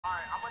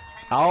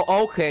Oh,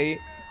 ok.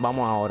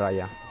 Vamos ahora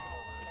ya.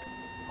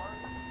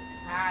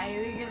 Ay,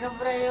 dije que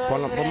compré yo.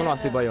 Pónmelo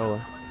así para yo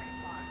ver.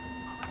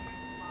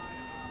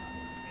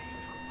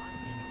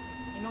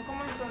 Y no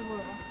comenzó el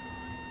juego.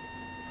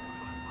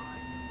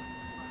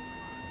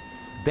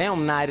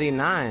 Damn,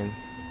 99.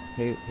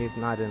 He's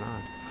 99.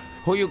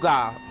 Who you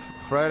got?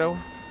 Fredo?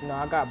 No,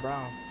 I got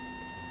Brown.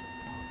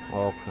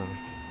 Okay.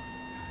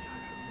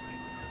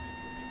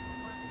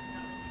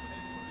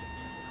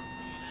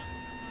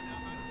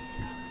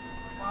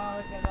 Vamos a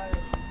ver qué la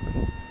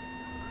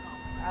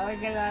a ver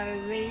qué la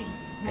decir.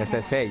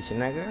 SSH,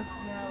 nigga. No,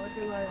 a ver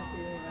qué la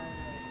decir.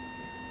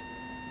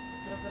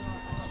 Creo que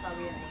no está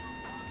bien.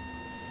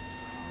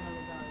 No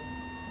está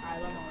bien. Ahí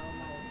vamos a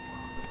ver.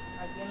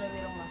 ¿A quién le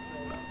dieron más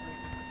pruebas?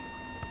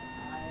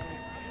 A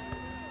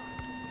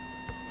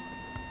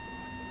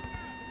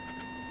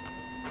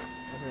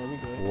That's gonna be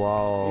good.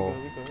 Whoa. We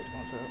good.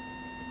 Don't trip.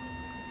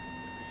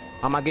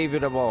 I'm gonna give you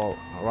the ball,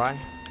 alright?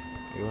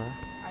 You heard?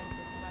 ahí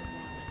se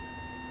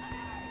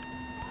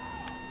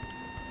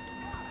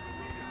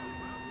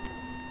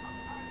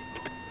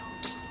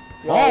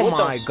Yo, Oh what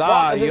my the God,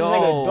 fuck is this yo.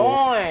 nigga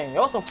doing?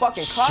 Yo, some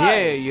fucking cut.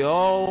 Shit,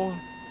 yo.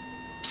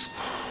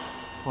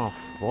 Oh,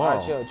 fuck.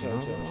 Alright, chill.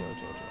 man.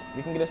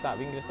 We can get a stop.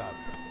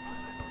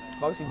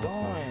 Fuck's he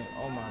doing?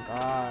 Oh my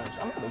gosh.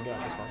 I'm gonna get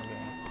on this fucking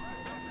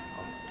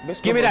game.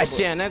 Bitch, Give me good that boy,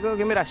 shit, nigga.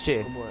 Give me that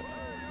shit. Good boy.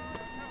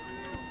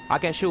 I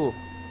can shoot.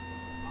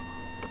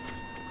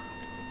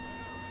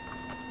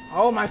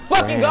 Oh my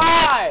fucking Damn.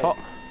 god! Fuck.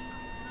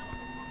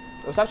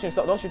 Yo, stop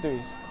shooting. Don't shoot threes.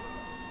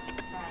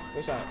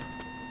 Good shot.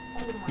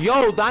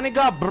 Yo, Donnie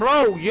got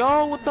broke,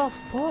 yo. What the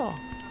fuck?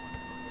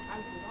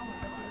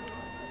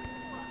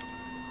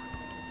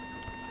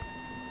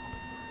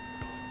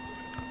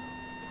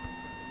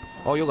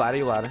 Oh, you got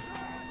it.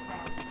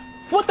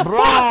 What the fuck?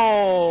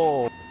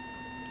 Bro!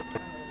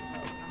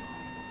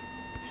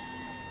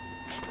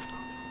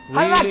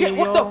 How did I get? Really,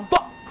 What the yo?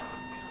 fuck?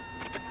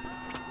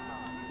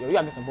 Yo, you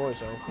gotta get some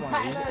boys, yo. Come on,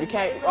 man. You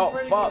can't. Oh,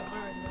 fuck.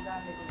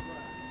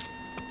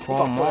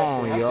 Come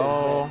on,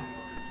 yo.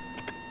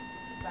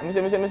 Miss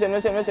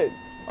it.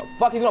 Oh,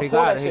 fuck, he's gonna He pull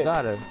got that it, shit. he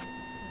got it.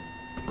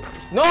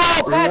 No,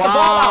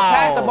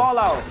 pass the ball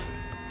out.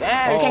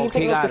 Damn, you can't keep he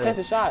taking those got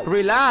defensive it. shots.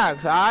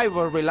 Relax, I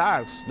will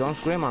relax. Don't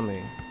scream at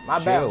me. My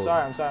bad, Chill.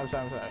 I'm sorry.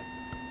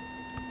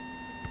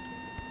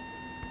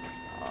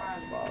 Oh,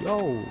 fuck.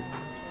 Yo,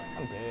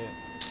 I'm dead.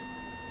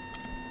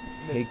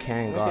 he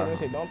can't Let me guard.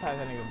 see, don't pass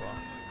that nigga ball.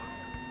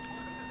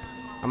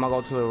 I'm gonna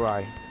go to the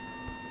right.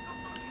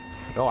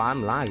 Yo,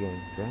 I'm lagging.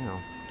 Damn.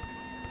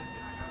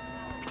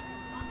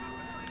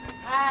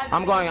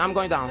 I'm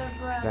going down.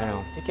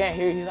 Damn. He can't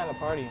hear you, he's not in the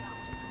party.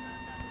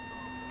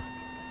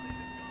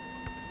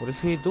 What is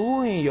he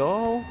doing,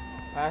 yo?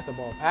 Pass the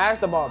ball, pass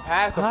the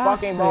Pass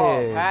fucking ball,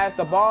 it. pass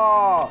the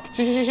ball.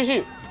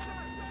 Shoot.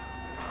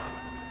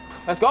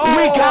 Let's go.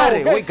 We got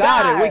it, Good we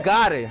got shot. it, we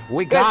got it,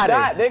 we Good got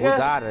shot, it, nigga. we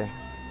got it,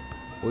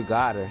 we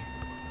got it.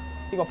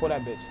 He gonna pull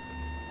that bitch.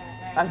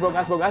 That's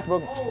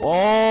broken.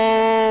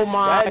 Oh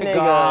my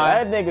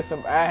God. That nigga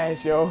some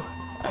ass, yo.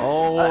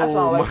 Oh That's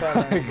why I like that,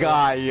 my man.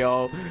 God,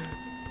 yo.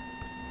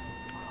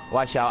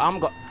 Watch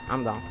out,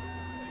 I'm down.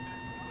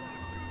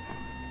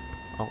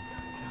 Oh.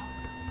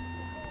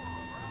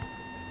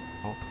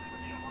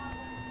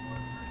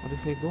 What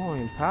is he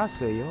doing?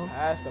 Pass it, yo.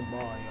 Pass the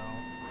ball, yo.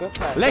 Good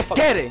pass. Let's Good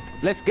get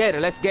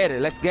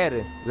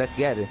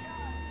it.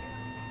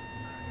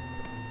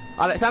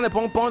 Alexander,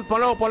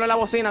 ponlo en la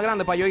bocina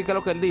grande para yo oír qué es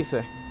lo que él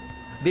dice.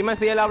 Dime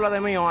si él habla de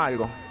mí o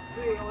algo.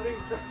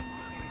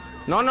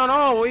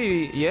 No,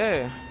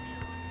 yeah.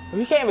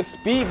 He can't even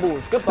speed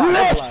boost. Goodbye.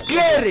 Let's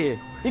get it.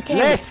 He can't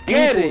Let's even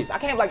get speed it. boost. I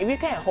can't, like, if you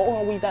can't hold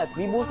on with that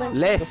speed boosting,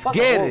 Let's you're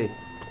fucking get horrible. it.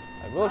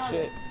 Like, real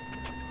shit.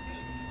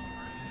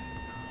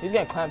 He's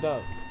getting clamped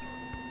up.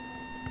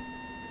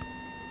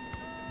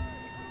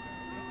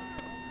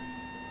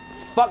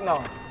 Fuck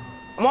no.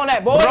 I'm on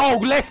that, boy. Bro,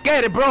 let's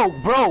get it,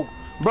 bro.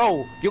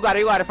 You got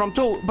it from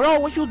two. Bro,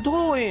 what you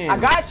doing? I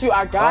got you.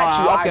 Okay.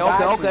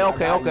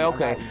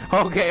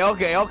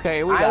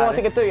 We I got ain't want it. to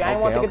take it 3. I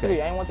ain't want to Okay, take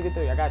it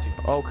 3. I got you.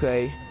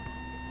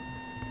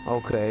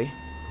 Okay.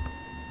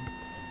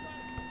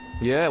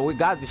 Yeah, we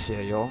got this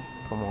shit, yo.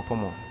 Come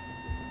on.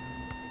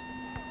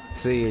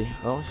 See,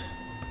 oh,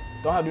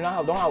 Don't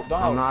help.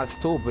 I'm not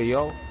stupid,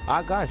 yo.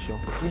 I got you.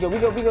 We go. You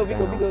go.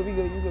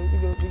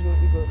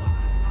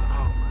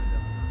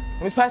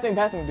 He's passing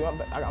me, dude. I'm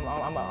a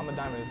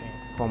diamond in this game.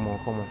 Come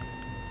on.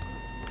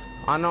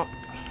 I know.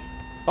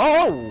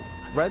 Oh,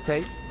 red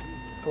tape.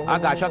 I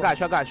got you.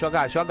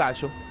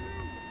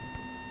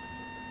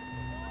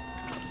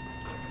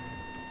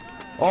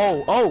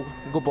 Oh,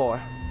 good boy.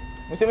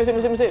 Let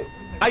me see.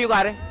 Ah, you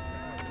got it.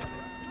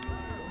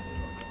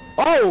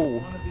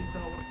 Oh.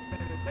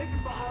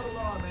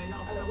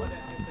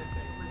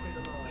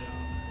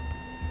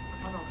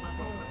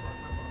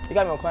 He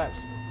got me on clamps.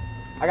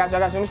 I got you.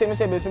 Let me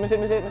see.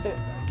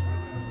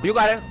 You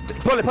got it.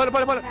 Pull it.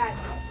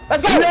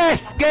 Let's go.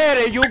 Let's get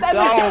it. You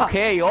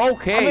okay, yo.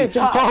 Okay,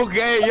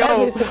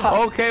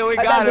 we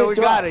got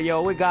it,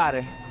 yo. We got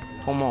it.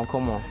 Come on.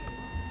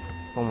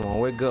 Come on,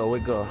 we're good, we're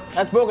good.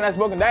 That's broken, that's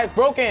broken, that's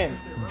broken.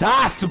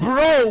 That's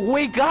bro,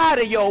 we got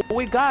it, yo,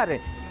 we got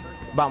it.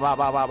 Ba ba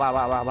ba ba ba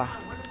ba ba ba.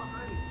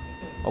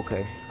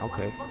 Okay,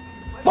 okay.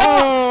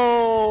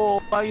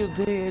 Oh, what you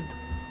did?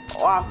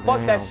 Oh, I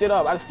fucked that Damn. shit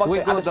up. I just fucked We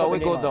it. I good just though, fucked we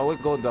the game good though, up.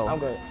 we good though. I'm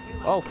good.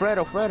 Oh,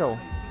 Fredo.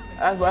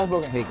 That's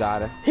broken. He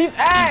got it. He's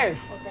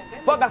ass.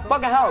 Fuck that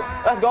fucking help.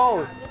 Let's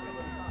go.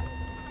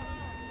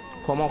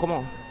 Come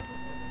on.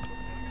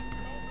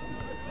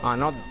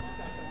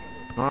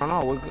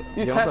 No. We good.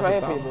 You Yo, pass no right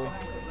here te for you, asustaba. boy.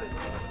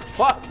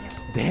 Fuck.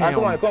 Damn.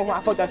 Alright, come on. I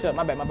fucked that shit up.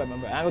 My bad. I ain't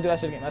gonna do that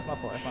shit again. That's my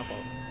fault.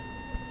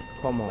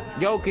 Come on.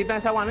 Yo, quita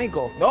ese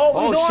abanico. No,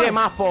 what you Oh shit, doing?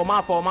 my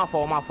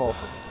fault.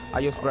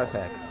 I just press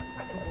X.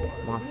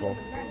 My fault.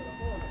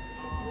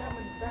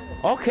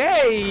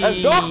 Okay.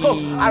 Let's go.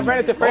 I ran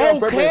into Fredo on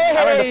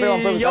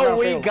purpose. Yo,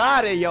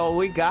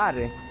 we got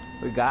it.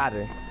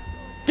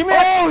 Give me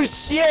that. Oh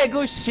shit,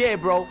 good shit,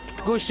 bro.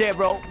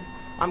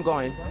 I'm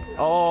going.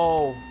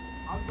 Oh,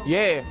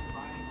 yeah.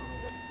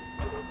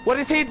 What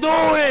is he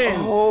doing?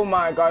 Oh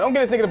my god. Don't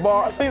get this nigga the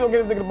ball. Please don't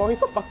get this nigga the ball. He's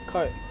so fucking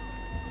cut.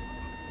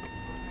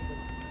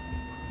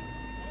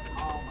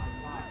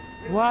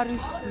 What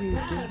is he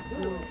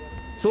doing?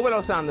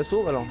 Súbelo, Sander,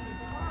 súbelo.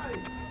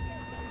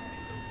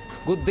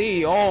 Good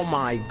D. Oh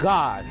my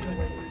god.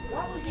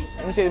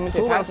 Let me see.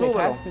 Súbelo, Pass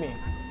súbelo. to me.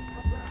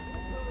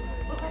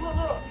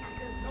 Look.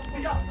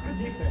 See y'all, good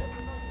defense.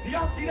 Do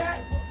y'all see that?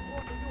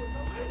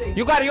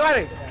 You got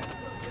it.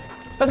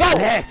 Let's go.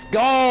 Let's go.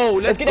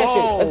 Let's get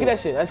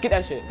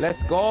that shit.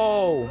 Let's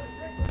go.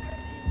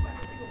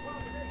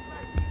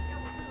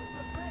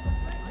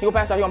 He gonna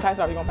pass that shit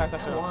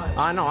up.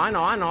 I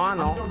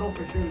know. Don't go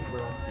for shoes,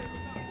 bro.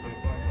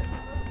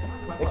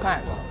 It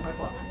clamps.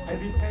 Hey,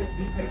 be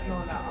patient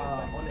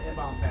on the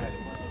inbound pass.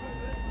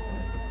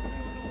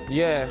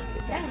 Yeah.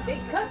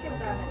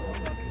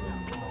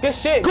 Good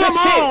shit. Come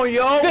on,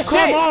 yo.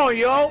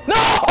 No.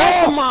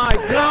 Oh my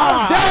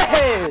god. I'm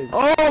dead.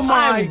 Oh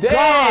my I'm dead.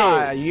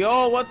 god.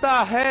 Yo, what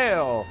the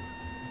hell?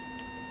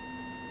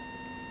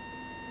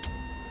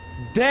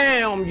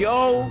 Damn,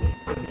 yo.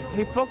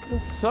 He fucking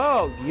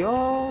sucked,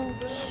 yo.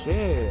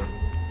 Shit.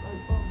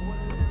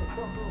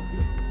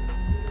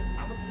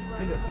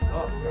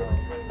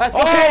 Let's go.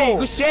 Okay,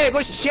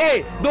 good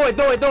shit. Do it.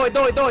 Let's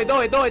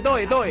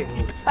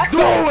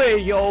go. Do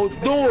it, yo.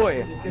 Do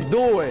it. Let's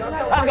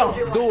go.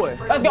 Do it.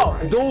 Let's go.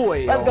 Do it,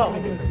 yo. Let's go. I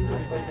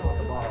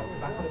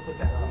could have put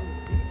that up.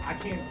 I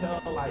can't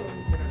tell, like,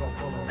 it's gonna go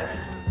full of.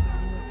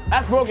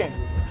 That's broken.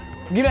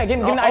 Give me the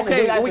ISO.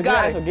 Okay, we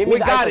got it. We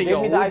got it,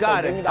 yo. We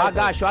got it. I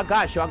got you. you.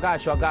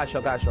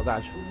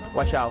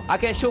 Watch out. I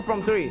can shoot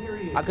from 3. Too.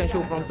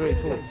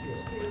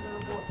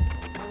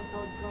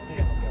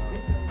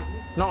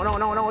 No.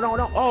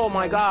 Oh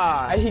my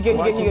god. Why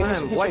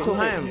to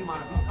him?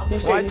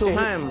 Why to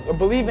him?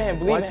 Believe in him.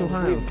 Believe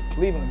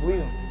in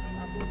him.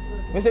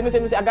 Miss, I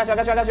got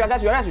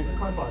you.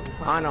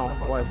 I know.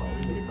 What?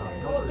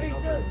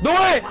 Do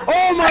it!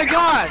 Oh my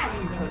god!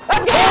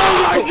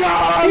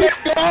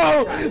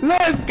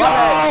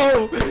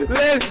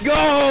 Let's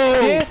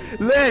go!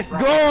 Let's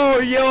go,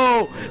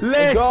 yo!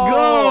 Let's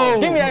go!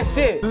 Give me that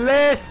shit.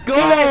 Let's go!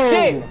 Give me that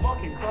shit.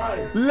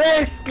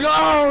 Let's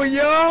go,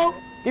 yo!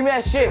 Give me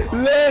that shit.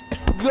 Let's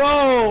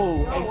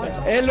go!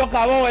 Él lo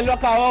acabó.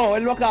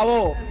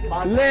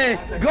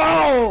 Let's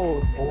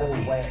go!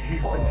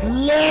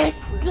 Let's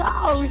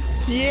go,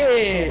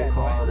 shit!